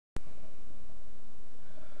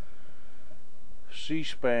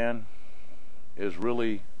C-SPAN is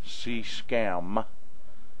really C-SCAM.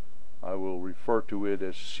 I will refer to it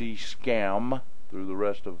as C-SCAM through the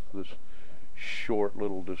rest of this short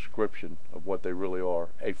little description of what they really are.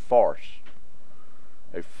 A farce.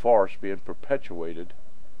 A farce being perpetuated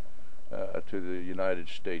to the United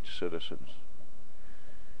States citizens.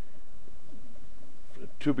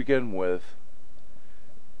 To begin with,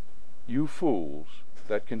 you fools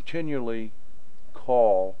that continually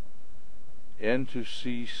call into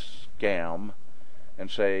C-SCAM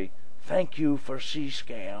and say, thank you for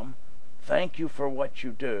C-SCAM, thank you for what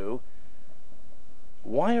you do.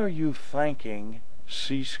 Why are you thanking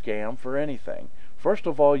C-SCAM for anything? First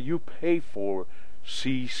of all, you pay for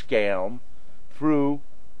C-SCAM through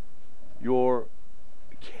your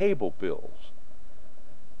cable bills.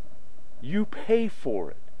 You pay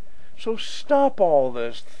for it. So stop all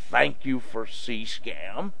this thank you for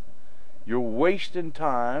C-SCAM. You're wasting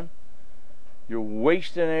time. You're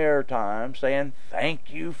wasting airtime saying thank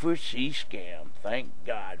you for C-SCAM. Thank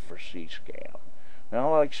God for C-SCAM.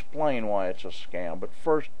 Now I'll explain why it's a scam. But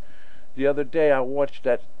first, the other day I watched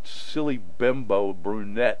that silly bimbo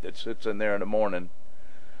brunette that sits in there in the morning.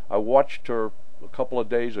 I watched her a couple of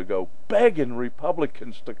days ago begging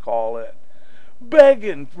Republicans to call in.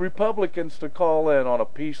 Begging Republicans to call in on a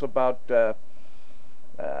piece about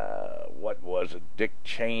what was it, Dick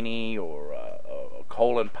Cheney or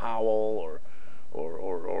Colin Powell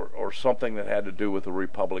or something that had to do with the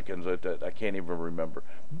Republicans that I can't even remember.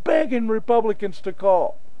 Begging Republicans to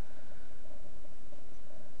call.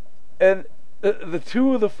 And the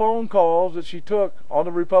two of the phone calls that she took on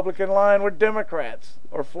the Republican line were Democrats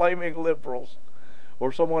or flaming liberals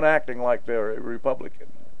or someone acting like they're a Republican.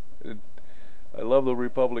 I love the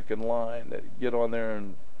Republican line that get on there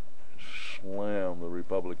and slam the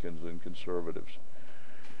Republicans and conservatives.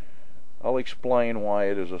 I'll explain why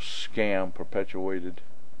it is a scam perpetuated,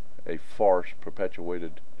 a farce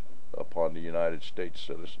perpetuated upon the United States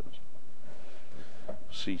citizens.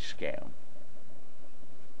 C-SCAM.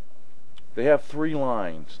 They have 3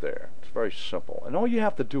 lines there. It's very simple. And all you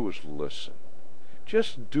have to do is listen.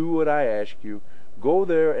 Just do what I ask you. Go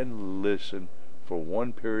there and listen for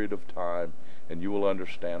one period of time, and you will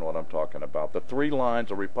understand what I'm talking about. The 3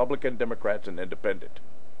 lines are Republican, Democrats, and Independent.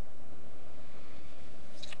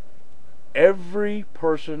 Every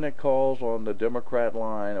person that calls on the Democrat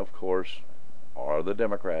line, of course, are the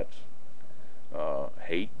Democrats.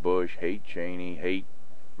 Hate Bush, hate Cheney, hate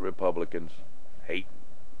Republicans, hate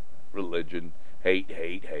religion,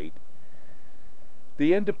 hate.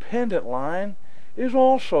 The Independent line is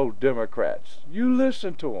also Democrats. You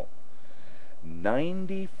listen to them.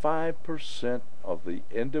 95% of the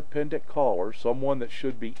independent callers, someone that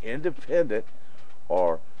should be independent,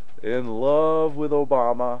 are in love with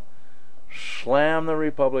Obama, slam the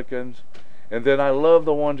Republicans, and then I love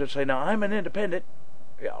the ones that say, now I'm an independent.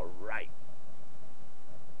 Yeah, right.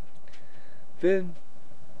 Then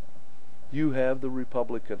you have the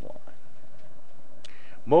Republican line.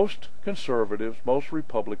 Most conservatives, most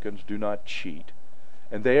Republicans do not cheat,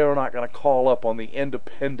 and they are not going to call up on the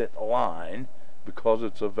independent line because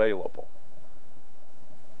it's available.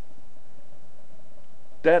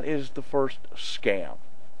 That is the first scam.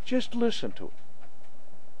 Just listen to it.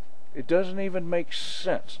 It doesn't even make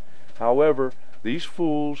sense. However, these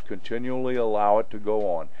fools continually allow it to go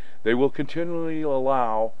on. They will continually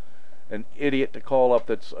allow an idiot to call up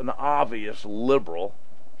that's an obvious liberal,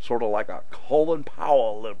 sort of like a Colin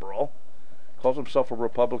Powell liberal, calls himself a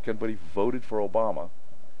Republican, but he voted for Obama.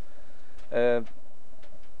 And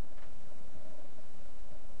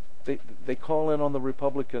they call in on the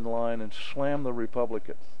Republican line and slam the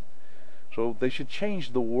Republicans. So they should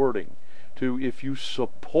change the wording to, if you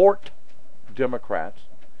support Democrats,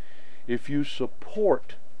 if you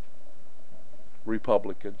support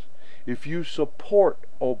Republicans, if you support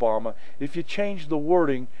Obama, if you change the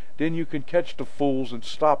wording, then you can catch the fools and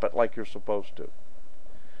stop it like you're supposed to.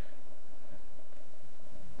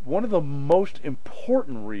 One of the most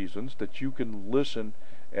important reasons that you can listen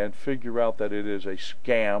and figure out that it is a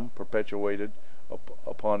scam perpetuated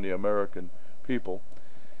upon the American people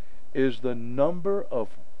is the number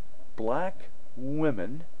of black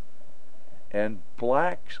women and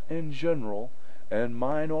blacks in general and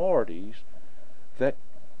minorities that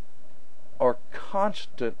are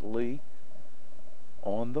constantly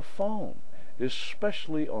on the phone,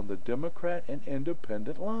 especially on the Democrat and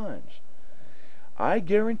Independent lines. I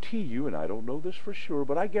guarantee you, and I don't know this for sure,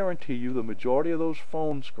 but I guarantee you the majority of those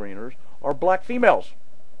phone screeners are black females.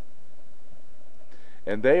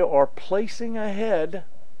 And they are placing ahead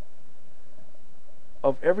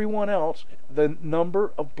of everyone else the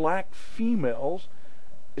number of black females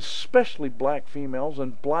especially black females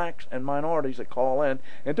and blacks and minorities that call in.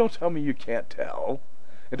 And don't tell me you can't tell.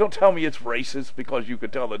 And don't tell me it's racist because you can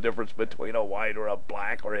tell the difference between a white or a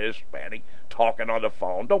black or a Hispanic talking on the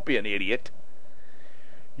phone. Don't be an idiot.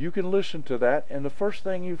 You can listen to that, and the first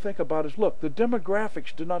thing you think about is, look, the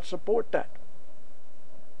demographics do not support that.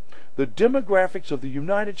 The demographics of the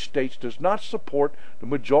United States does not support the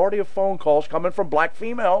majority of phone calls coming from black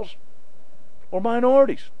females or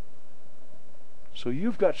minorities. So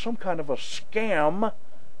you've got some kind of a scam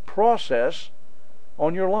process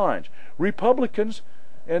on your lines. Republicans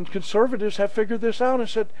and conservatives have figured this out and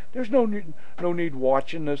said, there's no need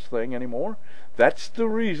watching this thing anymore. That's the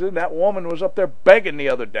reason that woman was up there begging the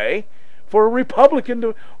other day for a Republican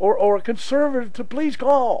to, or a conservative to please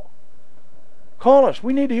call. Call us.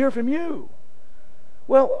 We need to hear from you.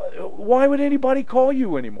 Well, why would anybody call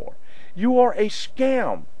you anymore? You are a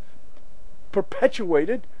scam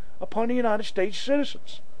perpetuated upon the United States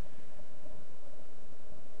citizens.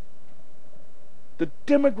 The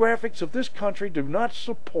demographics of this country do not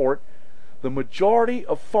support the majority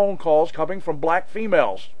of phone calls coming from black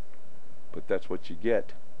females. But that's what you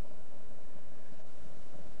get.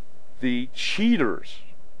 The cheaters,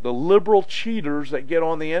 the liberal cheaters that get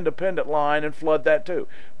on the independent line and flood that too.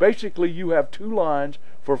 Basically, you have two lines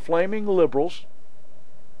for flaming liberals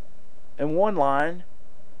and one line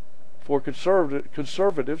for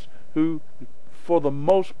conservatives who, for the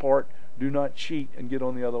most part, do not cheat and get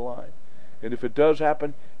on the other line. And if it does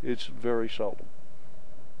happen, it's very seldom.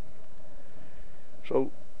 So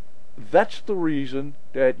that's the reason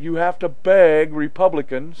that you have to beg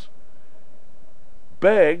Republicans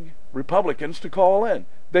to call in.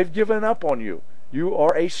 They've given up on you. You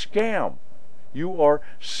are a scam. You are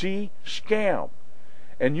C-scam.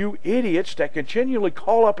 And you idiots that continually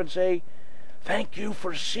call up and say, thank you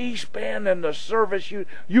for C-SPAN and the service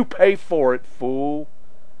you pay for it, fool.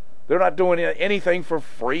 They're not doing anything for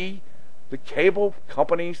free. The cable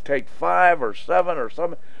companies take $5 or $7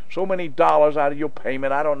 or so many dollars out of your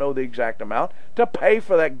payment, I don't know the exact amount, to pay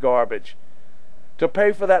for that garbage, to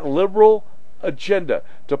pay for that liberal agenda,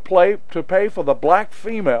 to pay for the black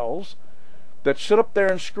females that sit up there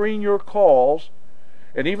and screen your calls.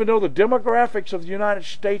 And even though the demographics of the United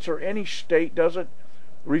States or any state doesn't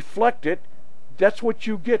reflect it, that's what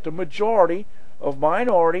you get, the majority of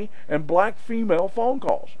minority and black female phone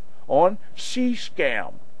calls on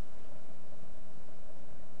C-SCAM.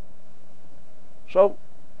 So,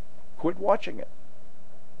 quit watching it.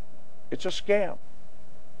 It's a scam.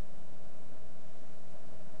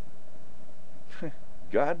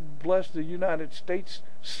 God bless the United States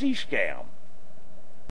C-SCAM.